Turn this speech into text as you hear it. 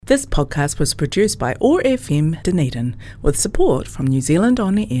This podcast was produced by OAR FM Dunedin with support from New Zealand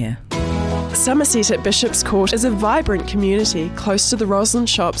On Air. Somerset at Bishop's Court is a vibrant community close to the Roslyn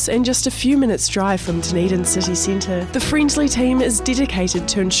shops and just a few minutes drive from Dunedin city centre. The friendly team is dedicated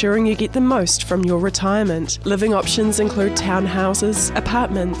to ensuring you get the most from your retirement. Living options include townhouses,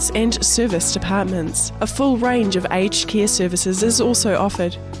 apartments and serviced apartments. A full range of aged care services is also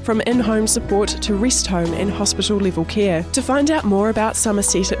offered, from in-home support to rest home and hospital level care. To find out more about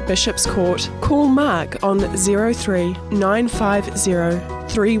Somerset at Bishop's Court, call Mark on 03 950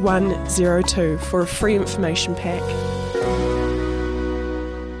 3102 for a free information pack.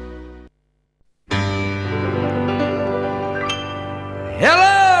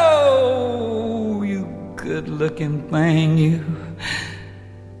 Hello, you good-looking thing, you.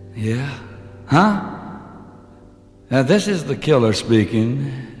 Yeah? Huh? Now, this is the killer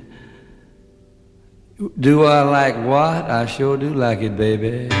speaking. Do I like what? I sure do like it,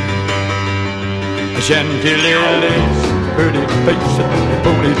 baby. Chantilly's pretty face,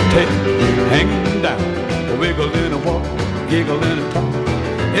 ponytail hanging down, a wiggle in a walk, giggle in a talk.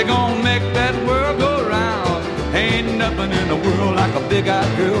 You're gonna make that world go round. Ain't nothing in the world like a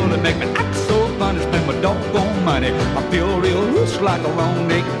big-eyed girl that make me act so funny, spend my doggone money. I feel real loose like a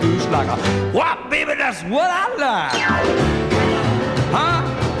long-necked goose, like a whop, baby, that's what I like. Huh?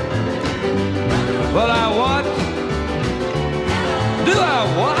 Well, I what? Do I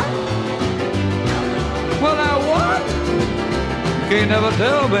what? Well, I what? Can't never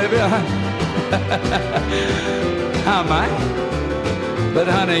tell, baby. I might, but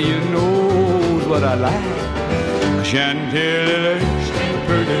honey, you knows what I like. Chantilly's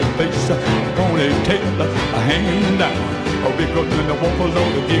pretty face, ponytail hanging down, a wiggle in the walk, a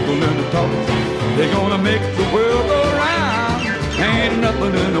load of giggle in the talk. They're gonna make the world go round. Ain't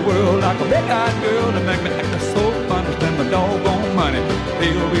nothing in the world like a big-eyed girl to make me act so fun to spend my doggone money.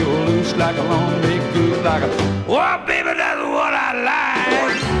 Feel real loose like a long-necked goose, like a, oh, baby, that's what I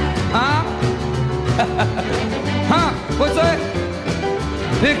like. Huh? Huh? What's that?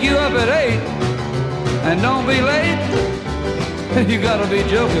 Pick you up at 8 and don't be late? You gotta be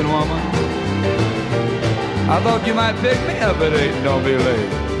joking, woman. I thought you might pick me up at 8 and don't be late.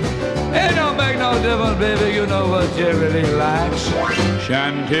 It don't make no difference, baby, you know what you really likes.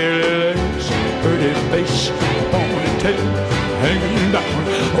 Chantilly's pretty face, ponytail hanging down,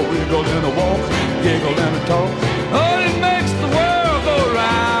 a wiggle and a walk, giggle and a talk. Oh, it makes the world go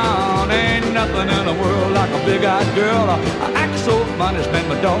round. Ain't nothing in the world like a big-eyed girl. I act so funny, spend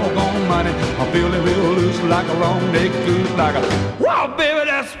my doggone money. I'm feeling real loose like a long-necked goose, like a, wow, baby,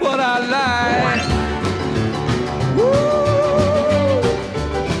 that's what I like. Woo!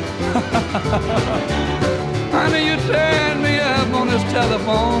 Honey, you tearing me up on this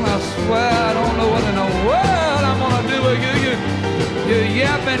telephone. I swear I don't know what in the world I'm gonna do with you. You're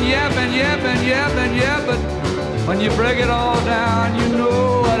yapping, but when you break it all down, you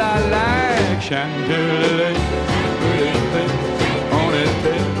know what I like. Chantilly, pretty face,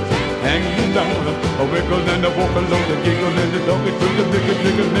 ponytail hanging down, a wiggle and a walk, a load of giggle and a dog, it through the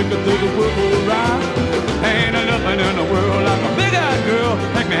nigga, through the world go round. Ain't nothing in the world like a big-eyed girl,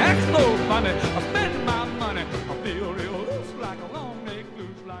 make me act so funny. I spend my money, I feel real loose like a long-necked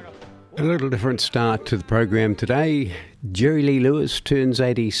goose, like a little different start to the program today. Jerry Lee Lewis turns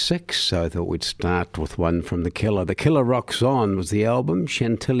 86, so I thought we'd start with one from The Killer. The Killer Rocks On was the album.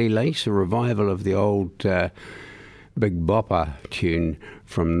 Chantilly Lace, a revival of the old Big Bopper tune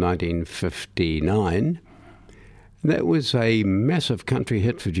from 1959. That was a massive country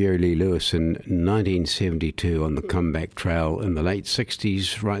hit for Jerry Lee Lewis in 1972 on the comeback trail in the late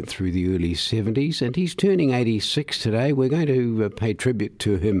 60s right through the early 70s, and he's turning 86 today. We're going to pay tribute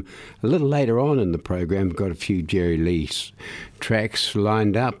to him a little later on in the program. We've got a few Jerry Lee tracks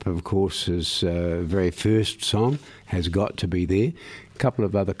lined up. Of course, his very first song, Has Got to Be There. A couple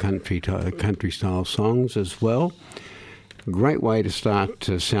of other country-style songs as well. Great way to start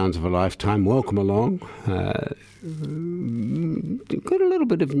Sounds of a Lifetime. Welcome along. Got a little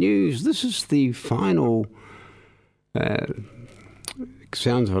bit of news. This is the final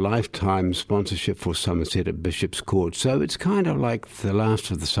Sounds of a Lifetime sponsorship for Somerset at Bishop's Court. So it's kind of like the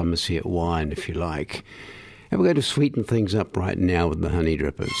last of the Somerset wine, if you like. And we're going to sweeten things up right now with the Honey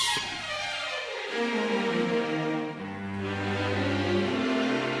Drippers.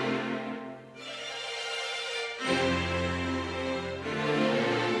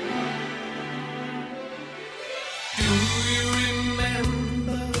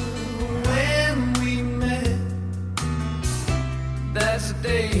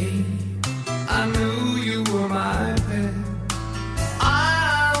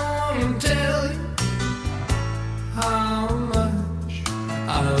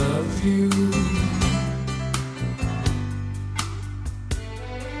 I love you.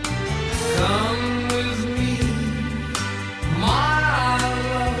 Come with me, my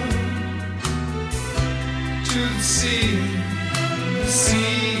love, to the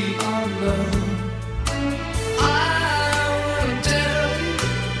sea of love. I wanna tell you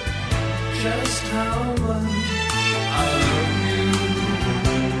just how much I love you.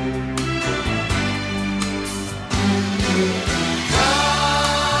 Come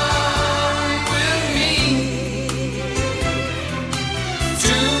with me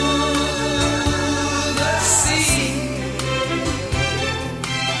to the sea.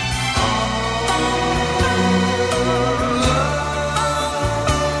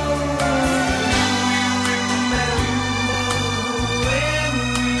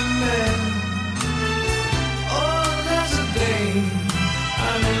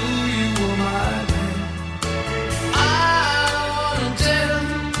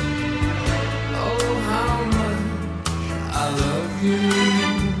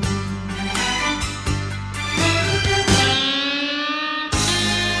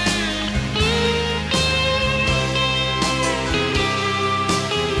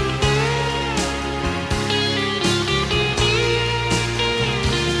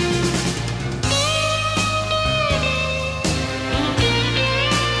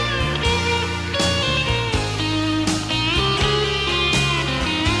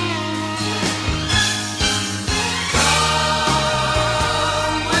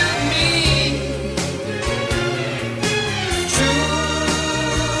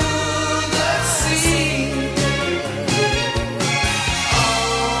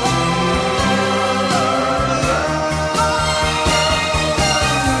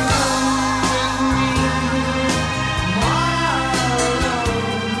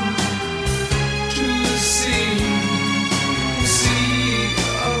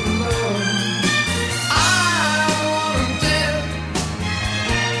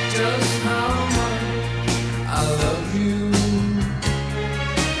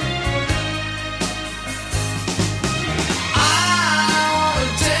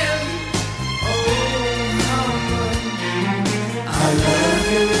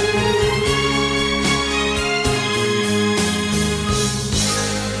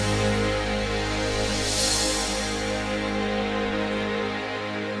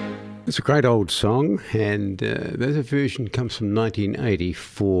 It's a great old song, and there's a version comes from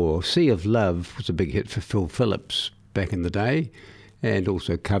 1984. Sea of Love was a big hit for Phil Phillips back in the day, and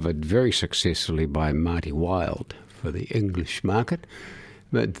also covered very successfully by Marty Wilde for the English market.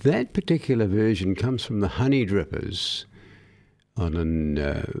 But that particular version comes from the Honey Drippers on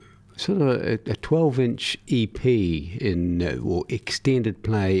sort of a 12-inch EP or extended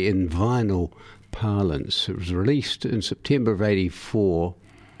play in vinyl parlance. It was released in September of '84.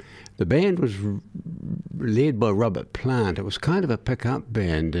 The band was led by Robert Plant. It was kind of a pick-up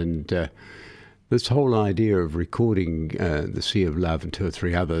band, and this whole idea of recording The Sea of Love and two or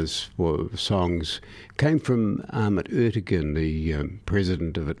three others for songs came from Ahmet Ertegun, the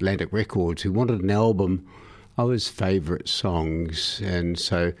president of Atlantic Records, who wanted an album of his favourite songs. And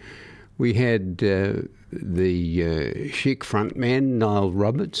so we had the Chic frontman, Nile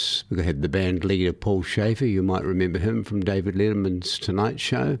Roberts. We had the band leader, Paul Schaefer. You might remember him from David Letterman's Tonight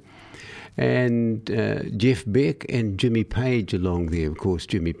Show. And Jeff Beck and Jimmy Page along there. Of course,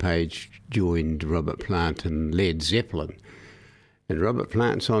 Jimmy Page joined Robert Plant and Led Zeppelin. And Robert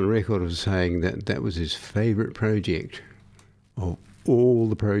Plant's on record of saying that that was his favourite project of all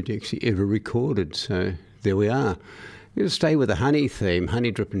the projects he ever recorded. So there we are. We're going to stay with the Honey theme,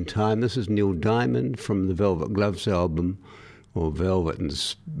 Honey Drippin' Time. This is Neil Diamond from the Velvet Gloves album, or Velvet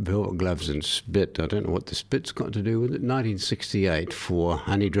Gloves and Spit. I don't know what the Spit's got to do with it. 1968 for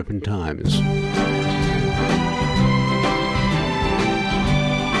Honey Drippin' Times.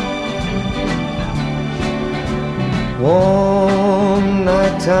 Warm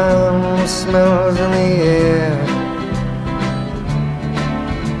nighttime smells in the air.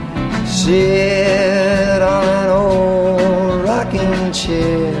 Sit on an old rocking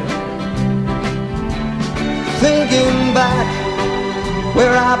chair, thinking back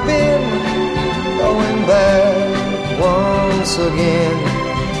where I've been, going back once again.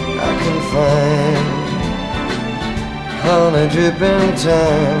 I can find honey dripping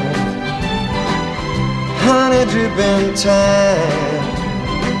time, honey dripping time.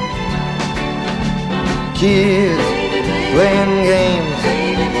 Kids playing games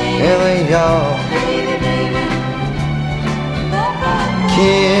in the yard,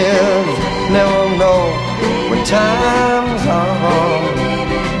 kids never know when times are hard,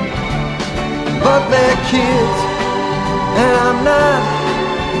 but they're kids and I'm not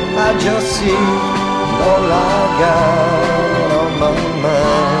I just see all I got on my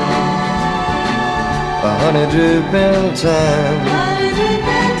mind. A honey dripping time,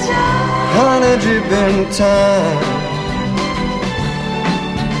 honey dripping time.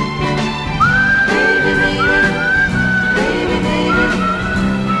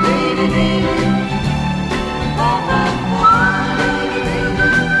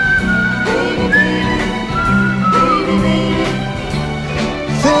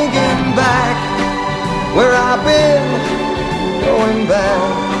 Thinking back where I've been, going back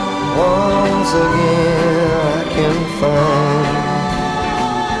once again, I can find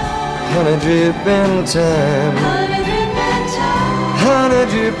honey dripping time, honey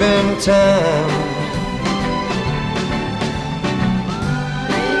dripping time.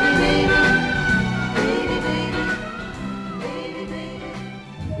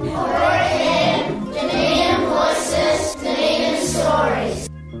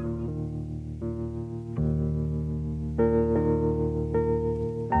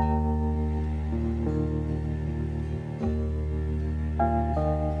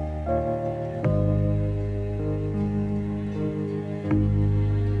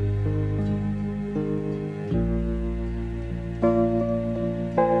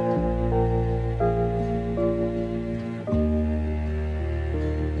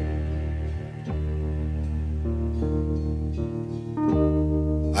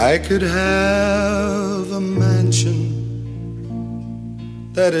 I could have a mansion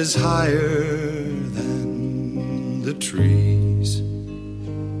that is higher than the trees.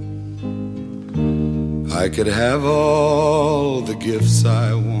 I could have all the gifts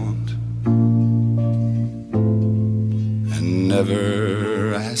I want and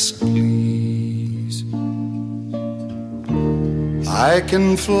never ask please. I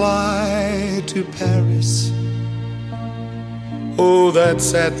can fly to Paris, oh,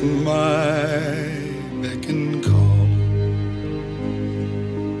 that's at my beck and call.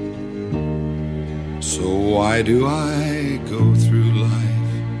 So why do I go through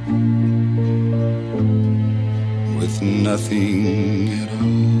life with nothing at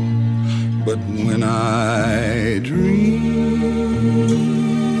all? But when I dream,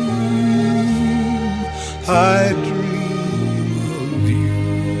 I dream of you.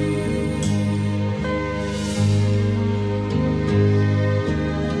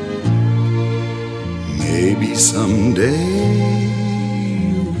 Maybe someday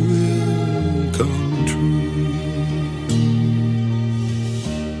you will come true.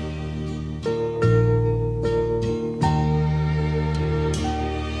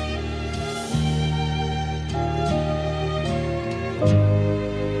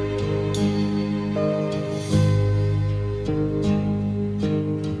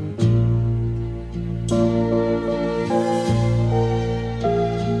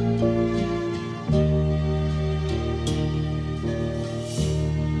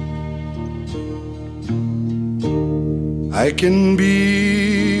 I can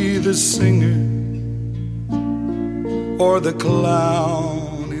be the singer or the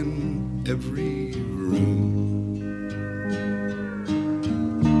clown in every room.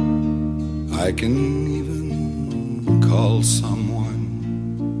 I can even call someone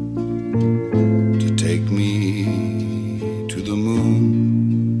to take me to the moon.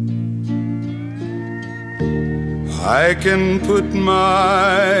 I can put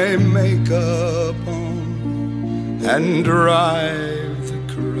my makeup on and drive the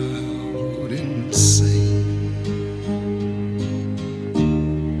crowd insane.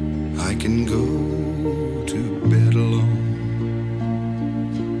 I can go to bed alone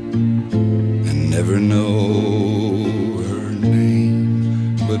and never know her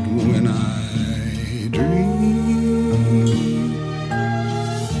name. But when I dream,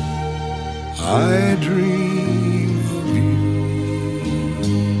 I dream of you.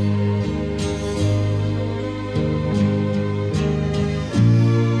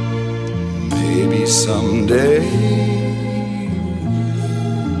 Maybe someday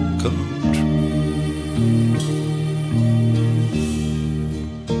you'll come true.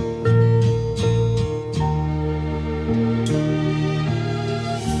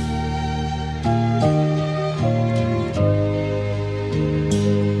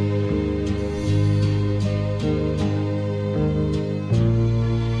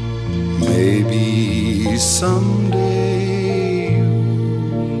 Maybe someday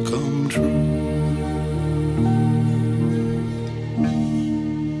you'll come true.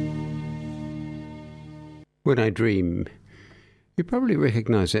 When I Dream, you probably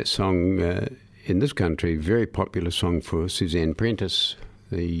recognise that song in this country, very popular song for Suzanne Prentice,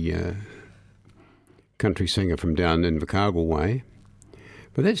 the country singer from down in Invercargill way.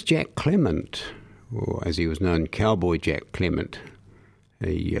 But that's Jack Clement, or as he was known, Cowboy Jack Clement.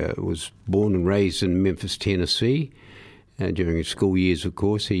 He was born and raised in Memphis, Tennessee. During his school years, of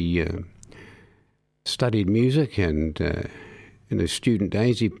course, he studied music, and in his student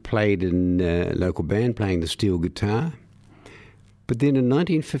days he played in a local band, playing the steel guitar. But then in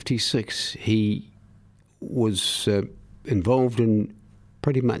 1956 he was involved in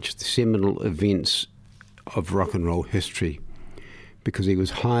pretty much the seminal events of rock and roll history, because he was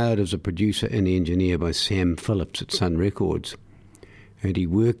hired as a producer and engineer by Sam Phillips at Sun Records. And he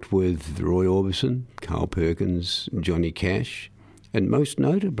worked with Roy Orbison, Carl Perkins, Johnny Cash, and most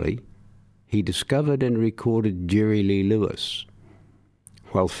notably, he discovered and recorded Jerry Lee Lewis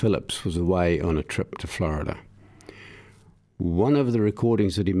while Phillips was away on a trip to Florida. One of the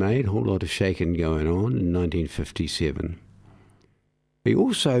recordings that he made, a whole lot of shaking going on, in 1957. He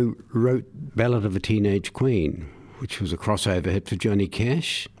also wrote Ballad of a Teenage Queen, which was a crossover hit for Johnny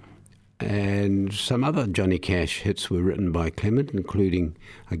Cash, and some other Johnny Cash hits were written by Clement, including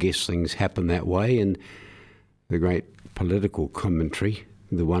I Guess Things Happen That Way, and the great political commentary,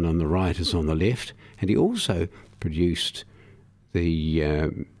 The One on the Right is on the Left. And he also produced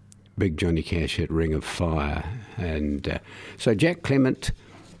the big Johnny Cash hit Ring of Fire. And so Jack Clement,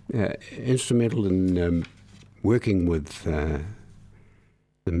 instrumental in working with the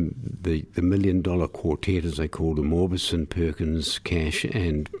 $1 Million Quartet, as they called them, Orbison, Perkins, Cash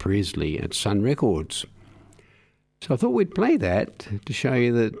and Presley at Sun Records. So I thought we'd play that to show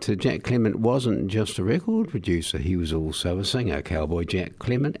you that Jack Clement wasn't just a record producer, he was also a singer, Cowboy Jack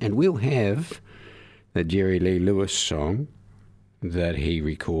Clement. And we'll have the Jerry Lee Lewis song that he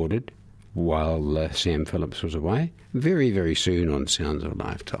recorded while Sam Phillips was away very, very soon on Sounds of a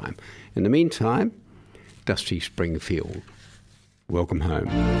Lifetime. In the meantime, Dusty Springfield, Welcome Home.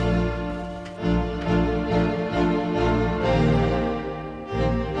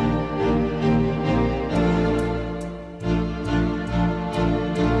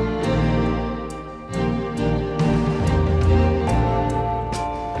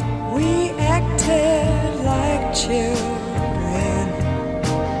 We acted like children.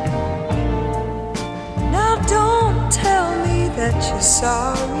 Now don't tell me that you're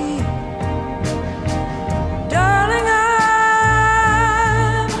sorry.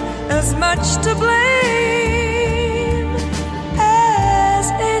 As much to blame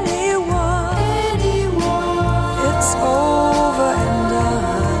as anyone. It's over and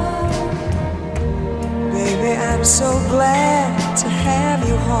done. Baby, I'm so glad to have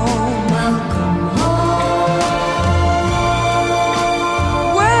you home. Welcome home.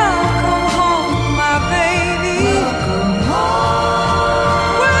 Welcome home, my baby. Welcome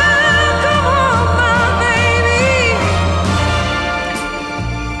home. Welcome home, my baby.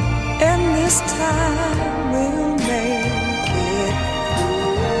 And this time we'll make it.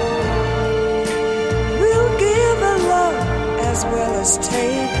 We'll give a love as well as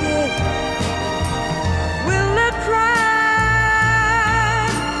take it. We'll let pride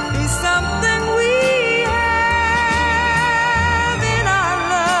be something we have in our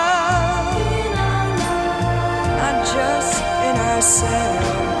love, not just in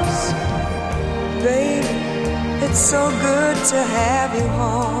ourselves. Baby, it's so good to have you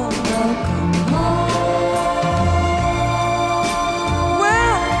home. Welcome home.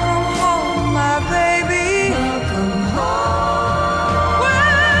 Welcome home, my baby. Welcome home.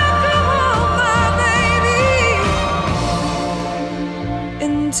 Welcome home, my baby.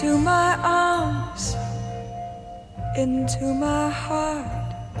 Into my arms, into my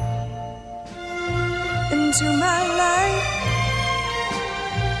heart, into my life,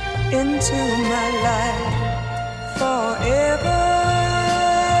 into my life forever.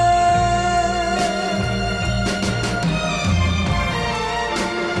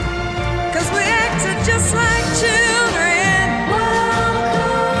 Just like children.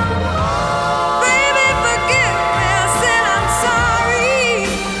 Welcome home. Baby, forgive me, I said I'm sorry.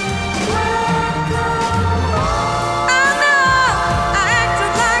 Welcome home. I know I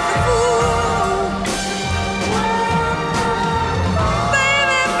acted like a fool. Welcome home.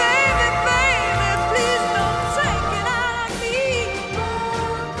 Baby, baby, baby, please don't take it out of me.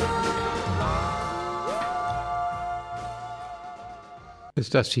 It's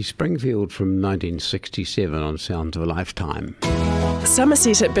Dusty Springfield from 1967 on Sounds of a Lifetime.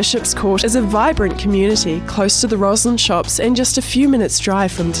 Somerset at Bishop's Court is a vibrant community close to the Roslyn shops and just a few minutes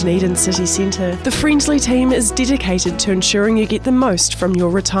drive from Dunedin city centre. The friendly team is dedicated to ensuring you get the most from your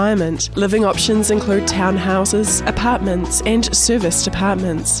retirement. Living options include townhouses, apartments and serviced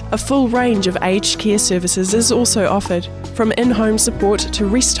apartments. A full range of aged care services is also offered, from in-home support to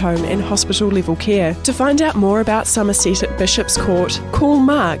rest home and hospital level care. To find out more about Somerset at Bishop's Court, call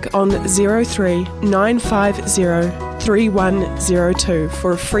Mark on 03 950 3102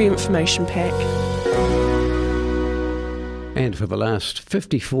 for a free information pack. And for the last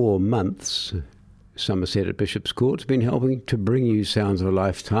 54 months, Somerset at Bishop's Court has been helping to bring you Sounds of a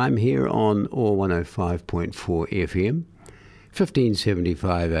Lifetime here on OAR 105.4 FM,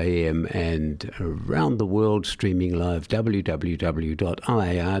 1575 AM, and around the world streaming live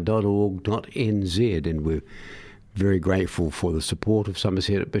www.iar.org.nz. And we're very grateful for the support of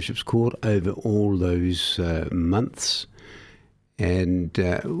Somerset at Bishop's Court over all those months. And,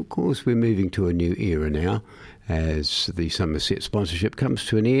 of course, we're moving to a new era now as the Somerset sponsorship comes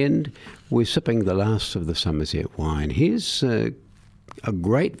to an end. We're sipping the last of the Somerset wine. Here's a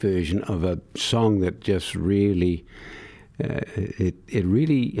great version of a song that just really... It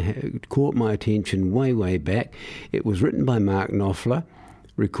really caught my attention way back. It was written by Mark Knopfler,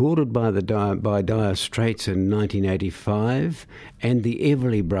 recorded by Dire Straits in 1985, and the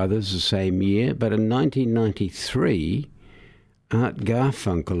Everly Brothers the same year. But in 1993, Art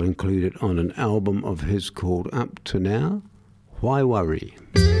Garfunkel included on an album of his called Up to Now, Why Worry?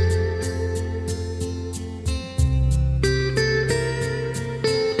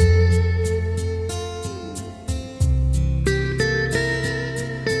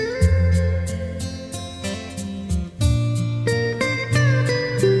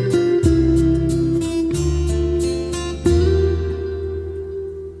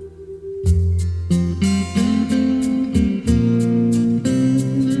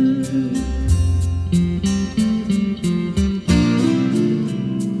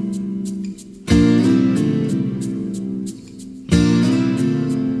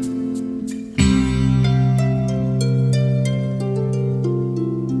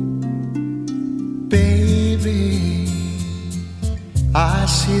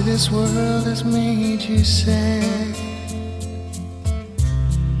 This world has made you sad.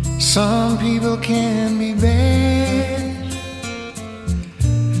 Some people can be bad.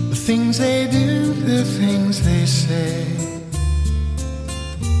 The things they do, the things they say.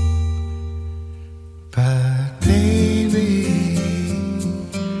 But baby,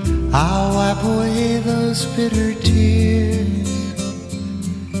 I'll wipe away those bitter tears.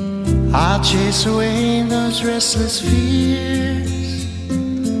 I'll chase away those restless fears.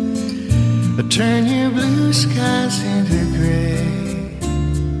 Turn your blue skies into gray.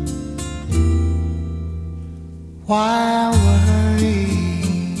 Why worry?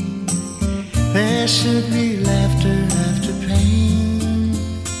 There should be laughter after pain.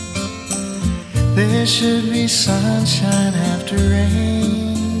 There should be sunshine after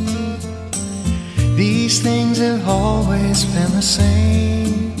rain. These things have always been the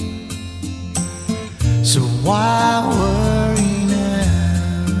same. So why worry?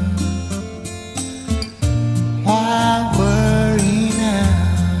 Why worry now?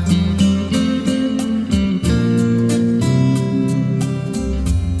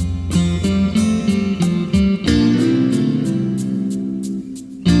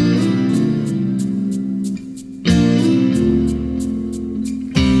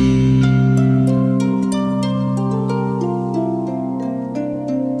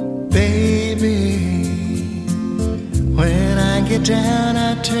 Baby, when I get down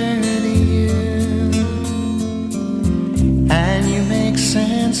I turn to you.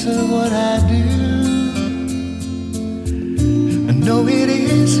 Sense of what I do. I know it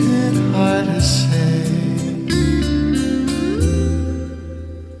isn't hard to say,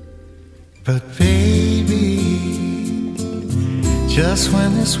 but baby, just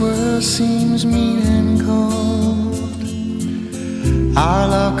when this world seems mean and cold, our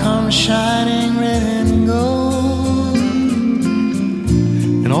love comes shining red and gold,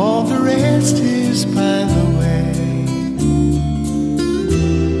 and all the rest is by the way.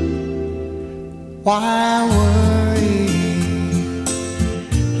 Why worry?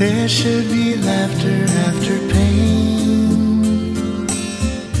 There should be laughter after pain.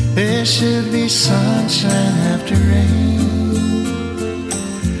 There should be sunshine after rain.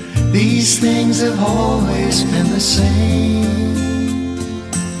 These things have always been the same.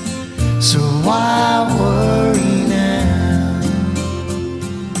 So why worry now?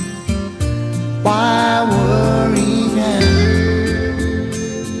 Why worry now?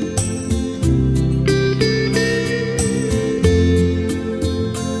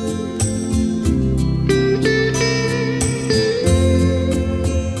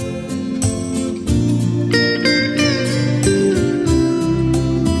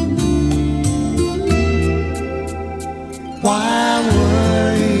 Why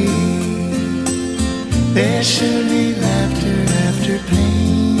worry? There should be laughter after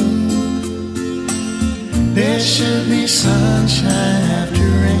pain. There should be sunshine after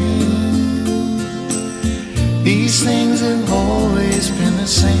rain. These things have always been the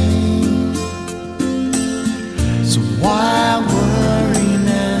same. So why worry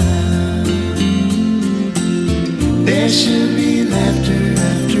now? There should be laughter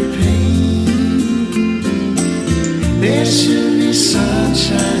after pain. There should be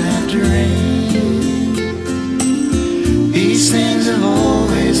sunshine after rain. These things have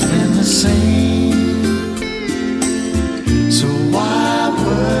always been the same. So why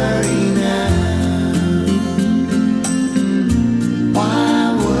worry now?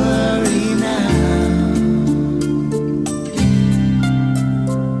 Why worry now?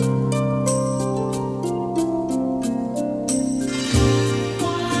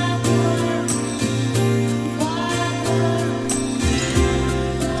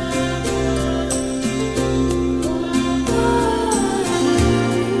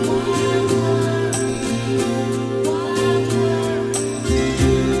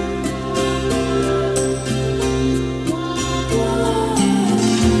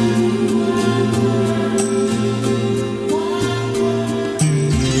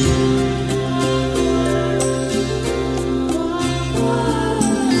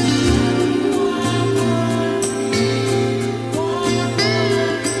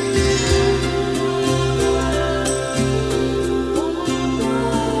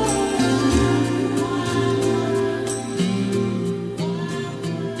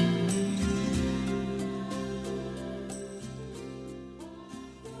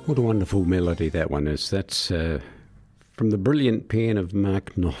 What a wonderful melody that one is. That's from the brilliant pen of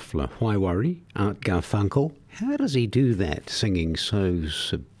Mark Knopfler. Why worry? Art Garfunkel. How does he do that, singing so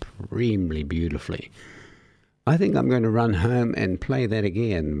supremely beautifully? I think I'm going to run home and play that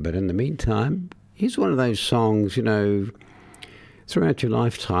again. But in the meantime, here's one of those songs, you know, throughout your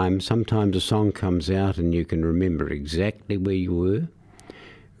lifetime, sometimes a song comes out and you can remember exactly where you were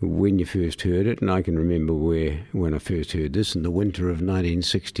when you first heard it. And I can remember when I first heard this in the winter of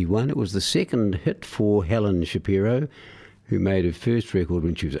 1961. It was the second hit for Helen Shapiro, who made her first record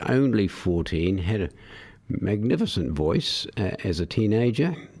when she was only 14, had a magnificent voice as a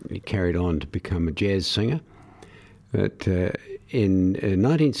teenager. He carried on to become a jazz singer. But in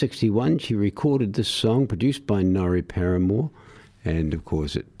 1961, she recorded this song, produced by Norrie Paramore, and of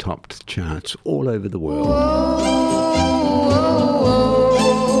course it topped the charts all over the world. Whoa, whoa, whoa.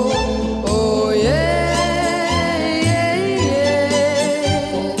 Oh, yeah, yeah, yeah.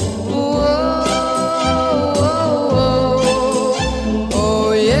 Whoa, whoa, whoa.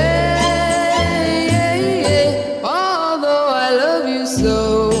 Oh, yeah, yeah, yeah. Although I love you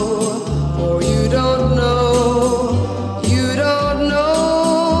so, for you don't know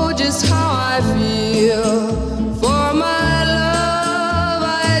just how I feel. For my love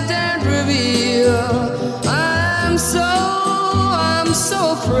I daren't reveal. I'm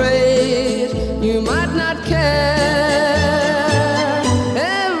so afraid you might not care.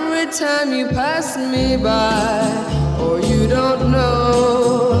 Every time you pass me by, or you don't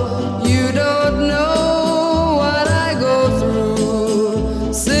know what I go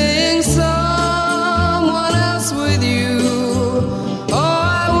through, seeing someone else with you. Oh,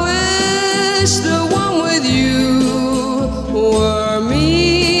 I wish the one with you were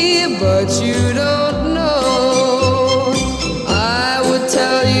me, but you don't know. I would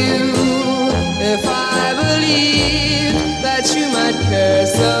tell you if I believed that you might care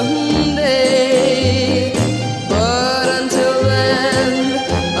someday. But until then,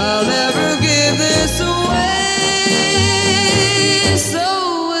 I'll never give this away.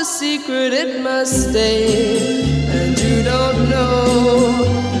 So a secret it must stay. And you don't know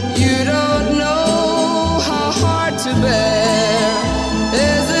how hard to bear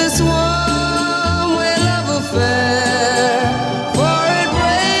is this one-way love affair. For it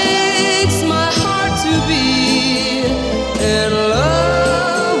breaks my heart to be in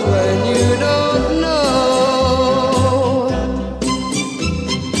love when you don't know.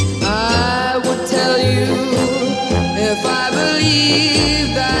 I would tell you if I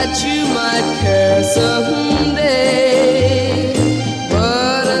believed that you might care someday.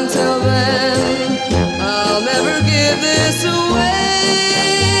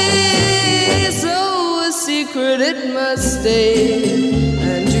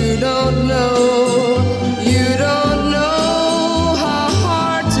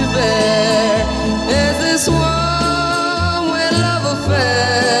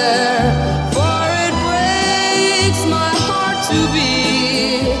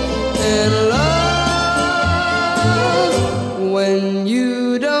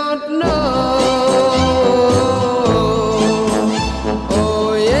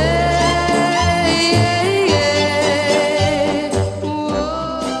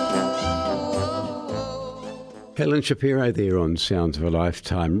 Helen Shapiro there on Sounds of a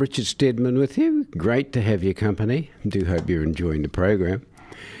Lifetime. Richard Stedman with you. Great to have your company. I do hope you're enjoying the program.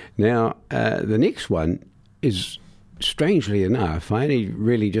 Now, the next one is, strangely enough, I only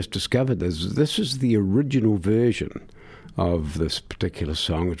really just discovered this. This is the original version of this particular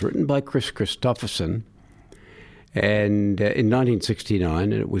song. It was written by Chris Christopherson and in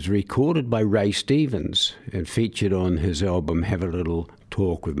 1969, and it was recorded by Ray Stevens and featured on his album Have a Little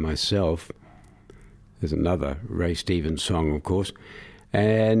Talk with Myself. There's another Ray Stevens song, of course.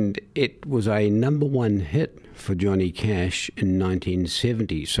 And it was a number one hit for Johnny Cash in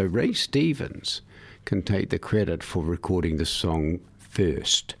 1970. So Ray Stevens can take the credit for recording the song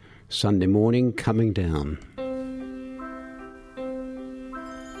first. Sunday Morning Coming Down.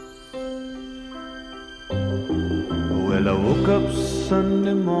 Well, I woke up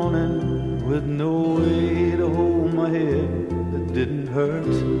Sunday morning with no way to hold my head that didn't hurt.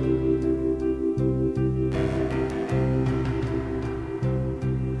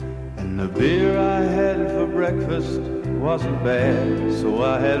 And the beer I had for breakfast wasn't bad, so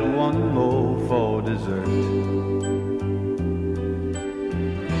I had one more for dessert.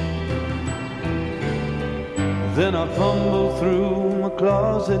 Then I fumbled through my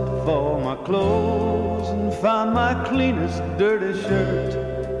closet for my clothes and found my cleanest dirty shirt.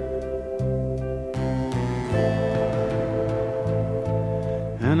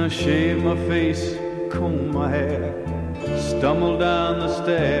 And I shaved my face, combed my hair, stumbled down the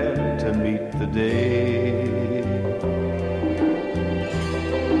stair to meet the day.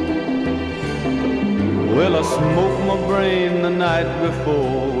 Well, I smoked my brain the night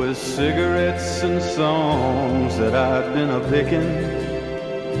before with cigarettes and songs that I'd been a-picking.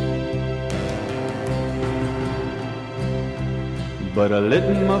 But I lit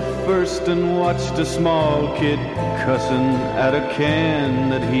my first and watched a small kid cussing at a can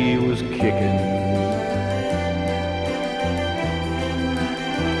that he was kicking.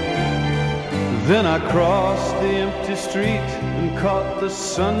 Then I crossed the empty street and caught the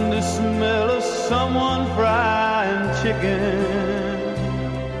Sunday smell of someone frying chicken.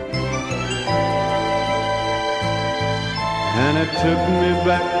 And it took me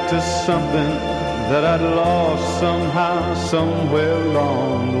back to something that I'd lost somehow, somewhere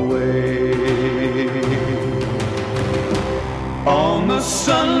along the way. On the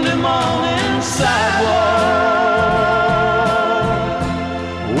Sunday morning sidewalk,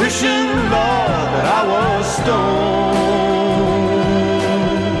 wishing, Lord, that I was stoned.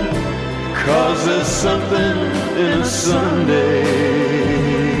 'Cause there's something in a Sunday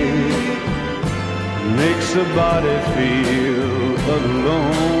makes a body feel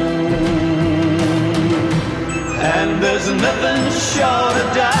alone. And there's nothing short of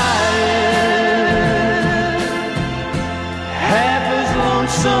dying half as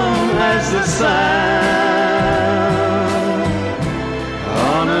lonesome as the sound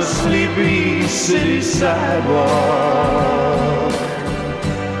on a sleepy city sidewalk,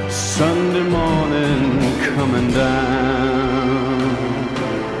 Sunday morning coming down.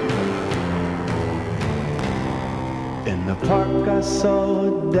 In the park I saw a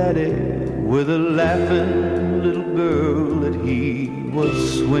daddy with a laughing little girl that he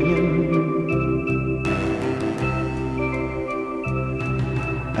was swinging.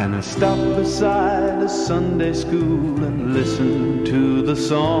 And I stopped beside a Sunday school and listened to the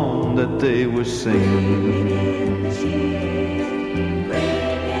song that they were singing.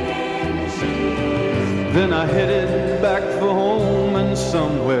 Then I headed back for home, and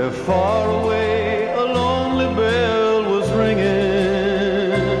somewhere far away a lonely bell was ringing.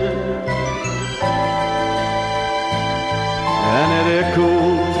 And it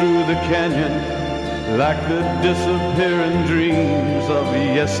echoed through the canyon like the disappearing dreams of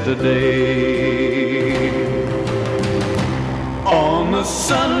yesterday. On the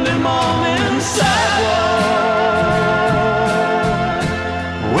Sunday morning sidewalk,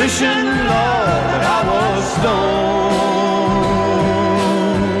 wishing, Lord, that I was stoned.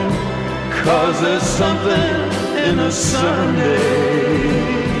 'Cause there's something in a Sunday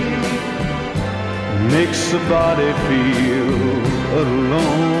makes the body feel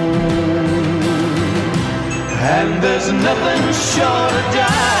alone. And there's nothing short of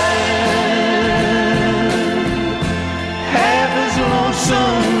dying half as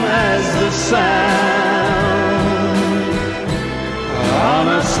lonesome as the sound on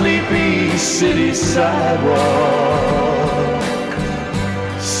a sleepy city sidewalk,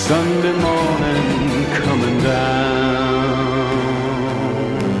 Sunday morning coming down.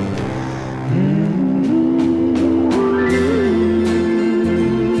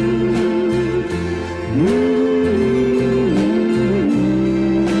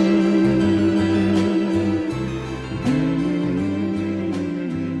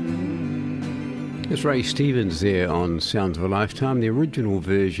 was Ray Stevens there on Sounds of a Lifetime, the original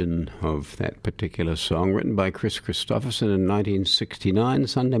version of that particular song written by Chris Christopherson in 1969,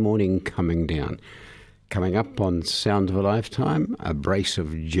 Sunday Morning Coming Down. Coming up on Sounds of a Lifetime, a brace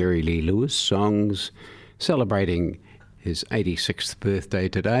of Jerry Lee Lewis songs celebrating his 86th birthday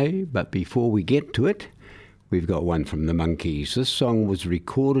today. But before we get to it, we've got one from the Monkees. This song was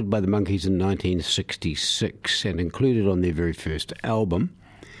recorded by the Monkees in 1966 and included on their very first album.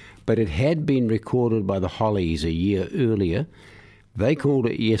 But it had been recorded by the Hollies a year earlier. They called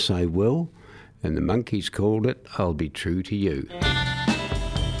it Yes I Will, and the Monkees called it I'll Be True to You.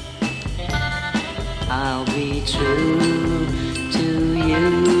 I'll be true to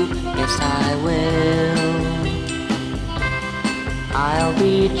you, yes I will. I'll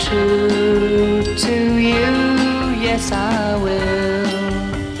be true to you, yes I will.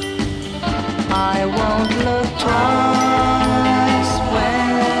 I won't look twice when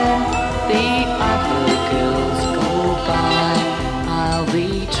the other girls go by. I'll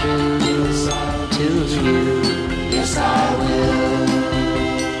be true to you, yes I will.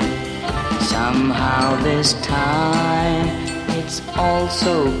 Somehow this time it's all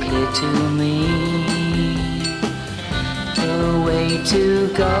so clear to me. The way to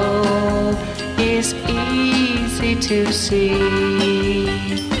go is easy to see.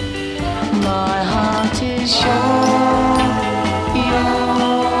 My heart is sure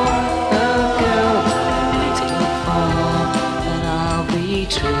you're the girl I'm waiting for, and I'll be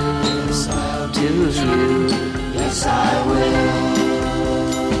true to you. Yes, I will.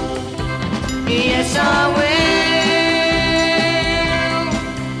 Yes, I will.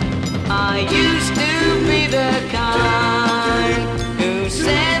 I used to be the kind who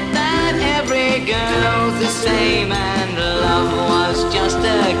said that every girl's the same and love was just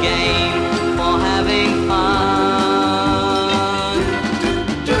a game for having fun.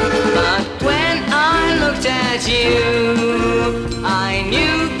 But when I looked at you, I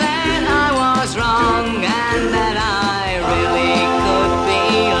knew that I was wrong and that I really could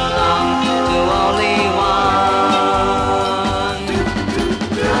belong to only one.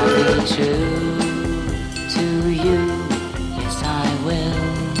 I'll be true to you, yes I will.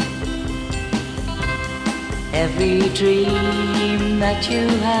 Every dream that you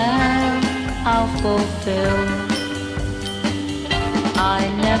have, I'll fulfill. I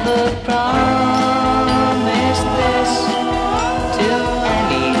never promised this to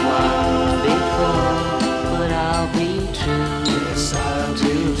anyone before, but I'll be true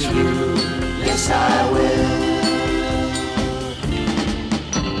to you. Yes, I will.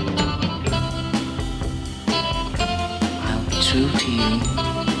 I'll be true to you.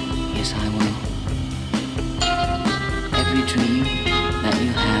 Yes, I will. Every dream that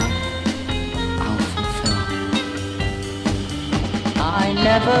you have, I'll fulfill. I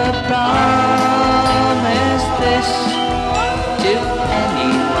never promised this to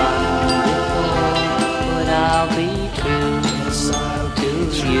anyone before, but I'll be true to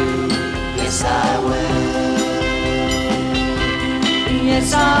you. Yes, I will.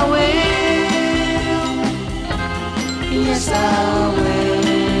 Yes, I will. Yes, I will.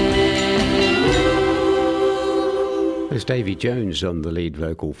 There's Davy Jones on the lead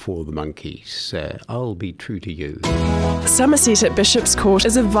vocal for the Monkees. I'll Be True to You. Somerset at Bishop's Court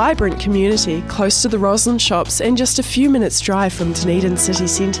is a vibrant community close to the Roslyn shops and just a few minutes' drive from Dunedin city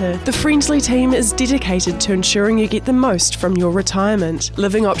centre. The Friendly team is dedicated to ensuring you get the most from your retirement.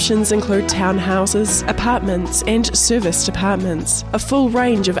 Living options include townhouses, apartments and serviced apartments. A full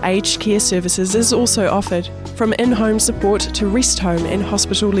range of aged care services is also offered, from in-home support to rest home and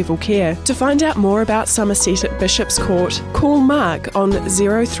hospital level care. To find out more about Somerset at Bishop's Court, call Mark on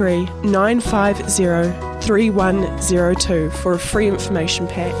 03 950 3102 for a free information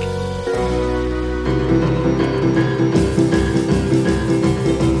pack.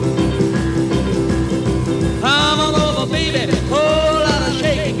 Come on over, baby, whole lot of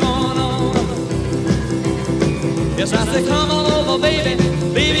shaking going on. Yes, I say come on over, baby,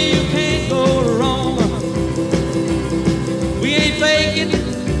 baby, you can't go wrong. We ain't faking,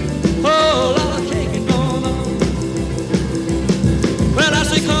 whole lot of shaking going on. Well, I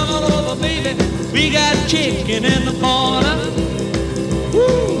say come on over, baby, we got chicken in the corner.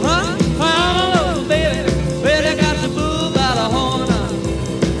 Woo, huh? Come on over, baby, well, you got the bull by the horn.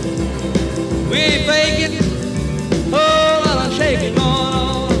 We ain't faking, oh, lot of shaking going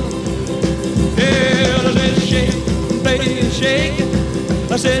on. Yeah, I said shake, baby, shake.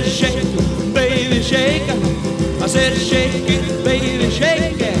 I said shake, baby, shake. I said shake it, baby,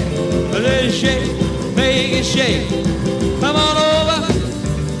 shake it. I said shake, baby, shake. Come on over,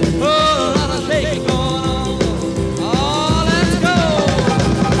 oh, a lot of shaking going on. Oh, let's go.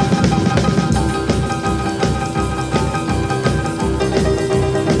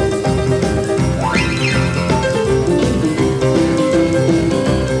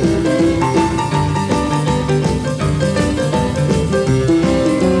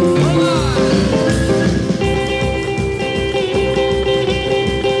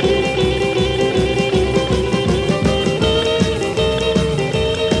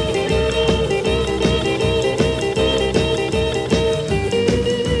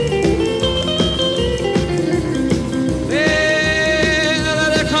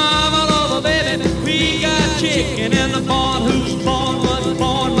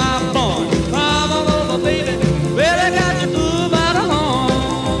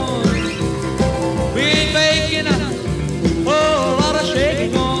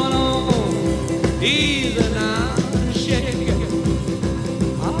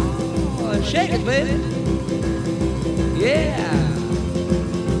 and shake it, baby. Yeah.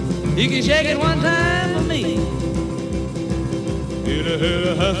 You can shake it one time for me. In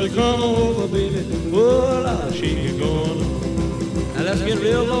a house to come over, baby. Oh, I'll shake it going. Now let's get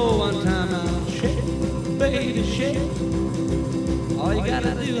real low one time now. Shake it, baby, shake it. All you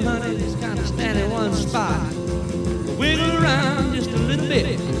gotta do, honey, is kind of stand in one spot. Wiggle around just a little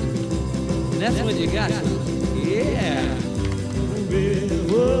bit. And that's what you got to. Yeah. Baby,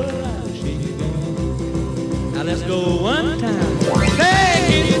 oh, I'll shake it going. Now let's go one time. Shake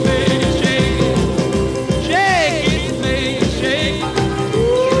it, baby, shake it. Shake it, baby, shake it.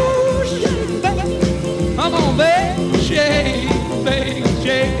 Ooh, shake it, baby. Come on, baby, shake it, baby,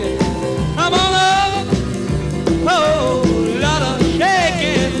 shake it. Come on up. Oh, lot of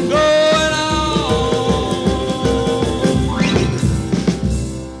shaking going on.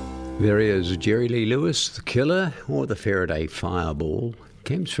 There he is, Jerry Lee Lewis, The Killer, or the Faraday Fireball.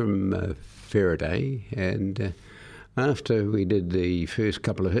 Comes from Faraday, and after we did the first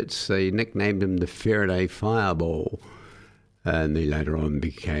couple of hits, they nicknamed him the Faraday Fireball, and he later on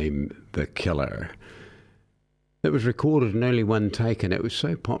became The Killer. It was recorded in only one take, and it was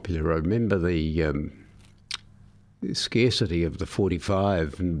so popular. I remember the scarcity of the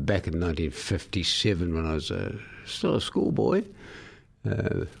 45 back in 1957 when I was still a schoolboy.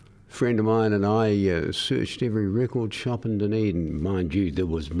 A friend of mine and I searched every record shop in Dunedin. Mind you, there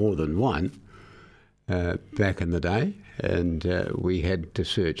was more than one back in the day, and we had to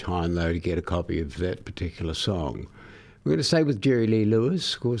search high and low to get a copy of that particular song. We're going to stay with Jerry Lee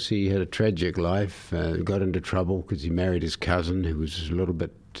Lewis. Of course, he had a tragic life, got into trouble because he married his cousin, who was a little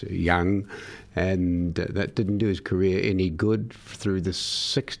bit young, and that didn't do his career any good. Through the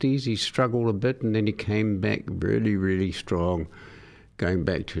 60s, he struggled a bit, and then he came back really, really strong, going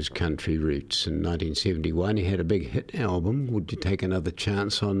back to his country roots. In 1971, he had a big hit album, Would You Take Another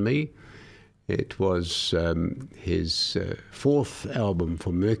Chance on Me? It was his fourth album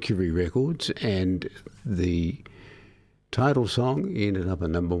for Mercury Records, and the title song ended up a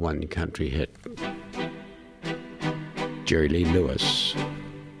 #1 country hit. Jerry Lee Lewis.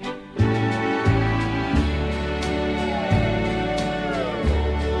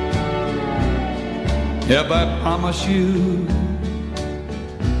 If I promise you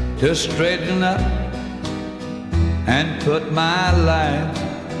to straighten up and put my life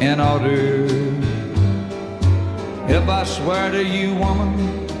in order, if I swear to you,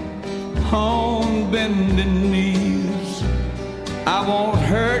 woman, on bending knees, I won't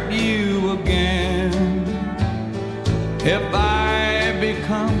hurt you again. If I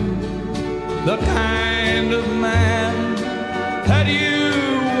become the kind of man that you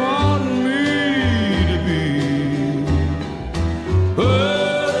want me to be,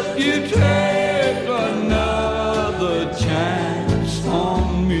 would you take another chance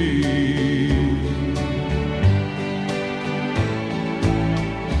on me?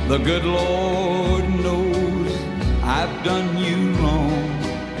 The good Lord knows I've done you wrong.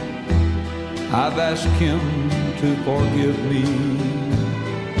 I've asked Him to forgive me.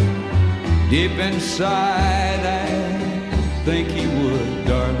 Deep inside I think He would,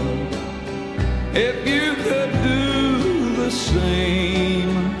 darling, if you could do the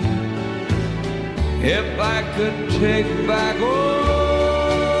same. If I could take back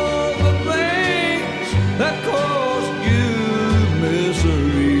all the things that caused you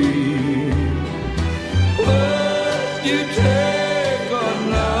misery, would you take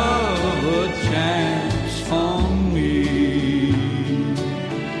another chance on me?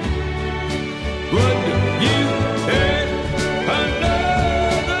 Would you take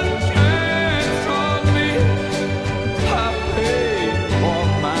another chance on me? I paid for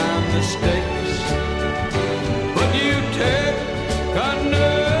my mistakes. Would you take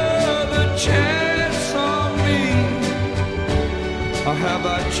another chance on me? Or have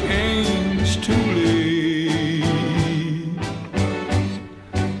I changed too late?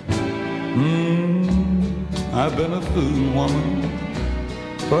 I've been a fool, woman,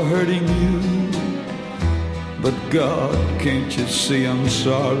 for hurting you. But God, can't you see I'm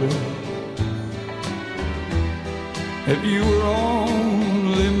sorry? If you were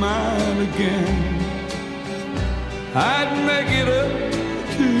only mine again, I'd make it up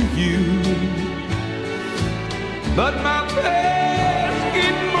to you. But my past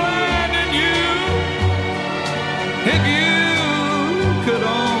keeps blinding you. If you could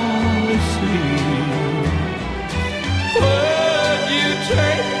only see, would you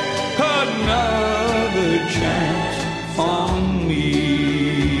take another chance on me?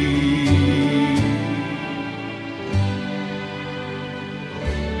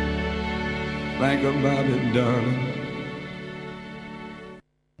 Think about it, darling.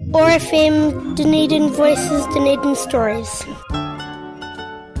 OAR FM, Dunedin Voices, Dunedin Stories.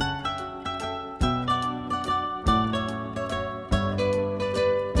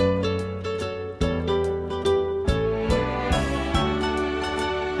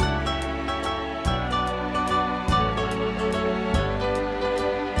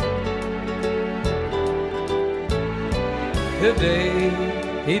 Today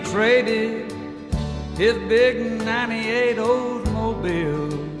he traded his big 98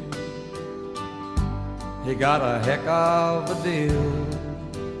 Oldsmobile. He got a heck of a deal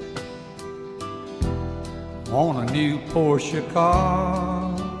on a new Porsche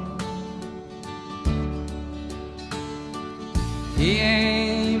car. He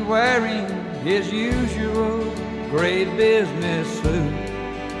ain't wearing his usual gray business suit.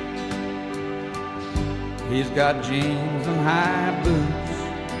 He's got jeans and high boots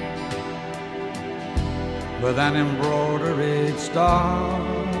with an embroidered star.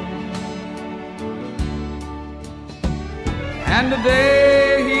 And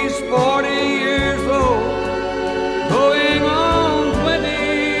today he's 40 years old, going on 20.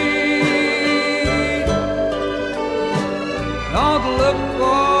 Don't look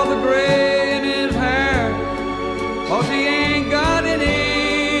for the gray in his hair, 'cause he ain't got any.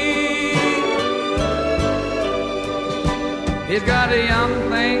 He's got a young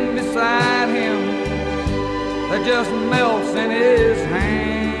thing beside him that just melts in his hand.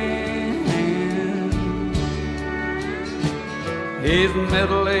 He's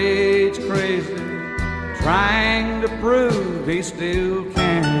middle-aged crazy, trying to prove he still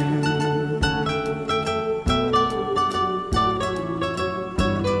can.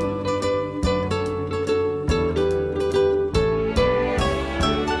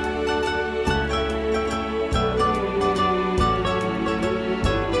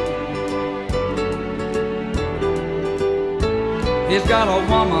 He's got a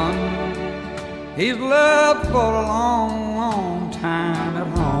woman he's loved for a long, long time at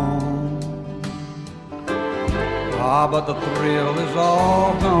home. Ah, but the thrill is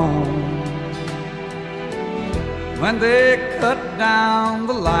all gone when they cut down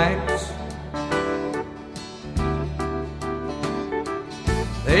the lights.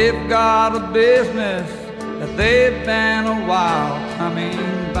 They've got a business that they've been a while coming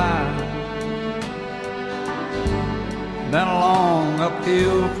by. Been a long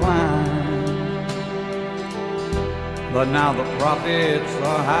uphill climb, but now the profits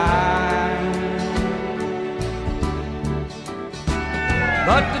are high.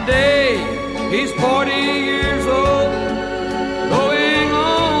 But today he's 40 years old, going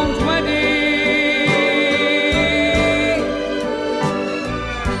on 20,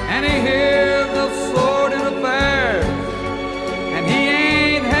 and he hears the sordid affairs, and he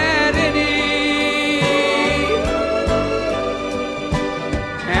ain't had any.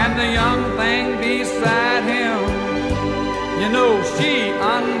 And the young thing beside him, you know she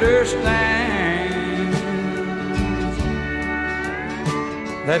understands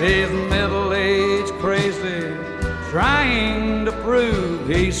that he's middle-aged crazy, trying to prove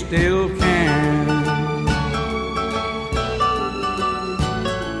he still can.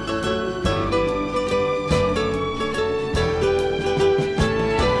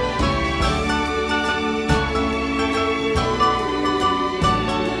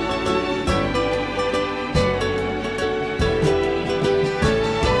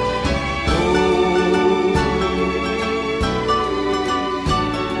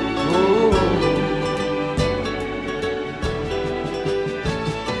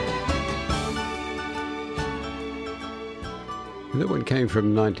 That one came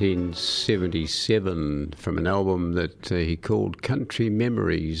from 1977 from an album that he called Country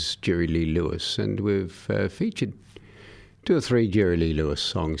Memories, Jerry Lee Lewis, and we've featured 2 or 3 Jerry Lee Lewis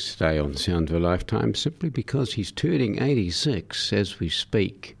songs today on Sounds of a Lifetime simply because he's turning 86 as we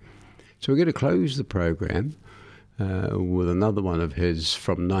speak. So we're going to close the program with another one of his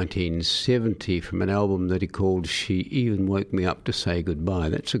from 1970 from an album that he called She Even Woke Me Up to Say Goodbye.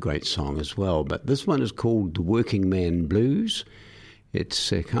 That's a great song as well, but this one is called The Working Man Blues.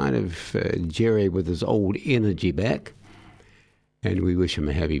 It's kind of Jerry with his old energy back, and we wish him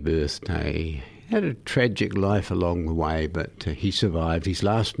a happy birthday. He had a tragic life along the way, but he survived. He's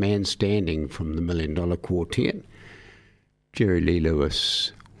last man standing from the $1 Million Quartet. Jerry Lee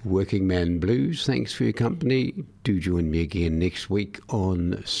Lewis, Working Man Blues. Thanks for your company. Do join me again next week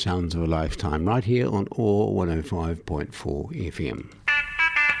on Sounds of a Lifetime, right here on OAR 105.4 FM.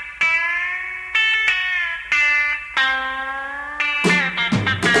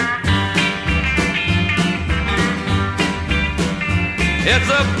 It's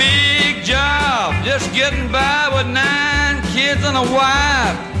a big job just getting by with 9 kids and a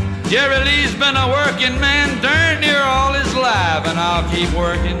wife. Jerry Lee's been a working man darn near all his life, and I'll keep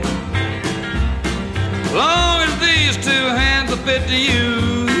working long as these two hands are fit to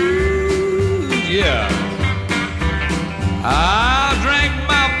use. Yeah, I'll drink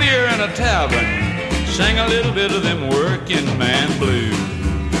my beer in a tavern, sing a little bit of them working man blues.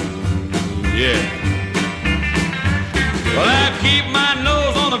 Yeah. Well, I keep my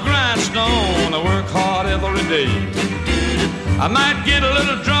nose on the grindstone, I work hard every day. I might get a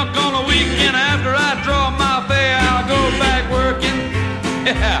little drunk on the weekend. After I draw my pay, I'll go back working.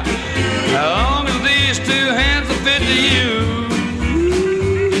 Yeah, as long as these two hands are fit to you.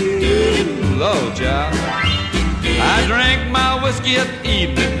 Lord, child, I drink my whiskey at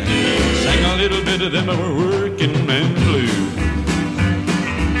evening, sing a little bit of them working man blues.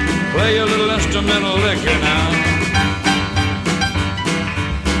 Play a little instrumental liquor now.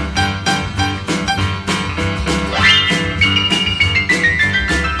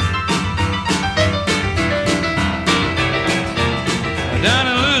 Down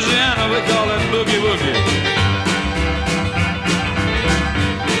in Louisiana, we call it boogie woogie.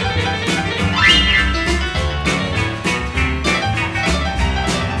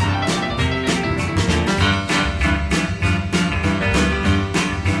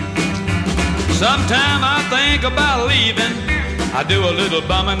 Sometime I think about leaving, I do a little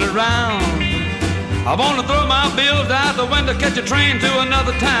bumming around. I want to throw my bills out the window, catch a train to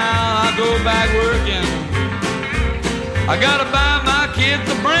another town. I go back working. I gotta buy my kids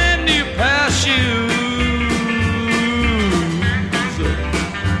a brand new pair of shoes,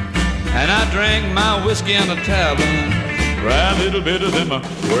 and I drink my whiskey in the tavern, write a little bit of them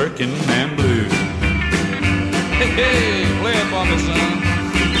working man blues. Hey, hey, play it for me, son.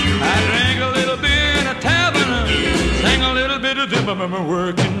 I drink a little beer in a tavern, sing a little bit of them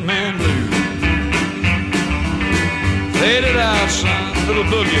working man blues. Fade it out, son, little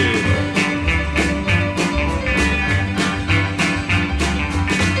boogie.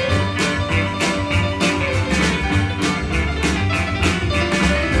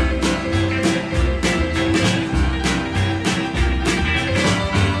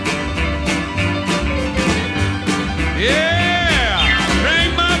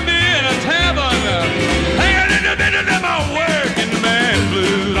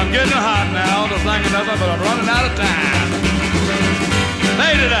 I'm getting hot now to sing another, but I'm running out of time.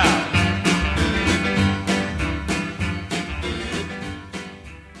 Fade it out.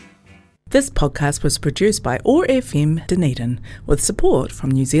 This podcast was produced by OAR FM Dunedin with support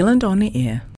from New Zealand On the Air.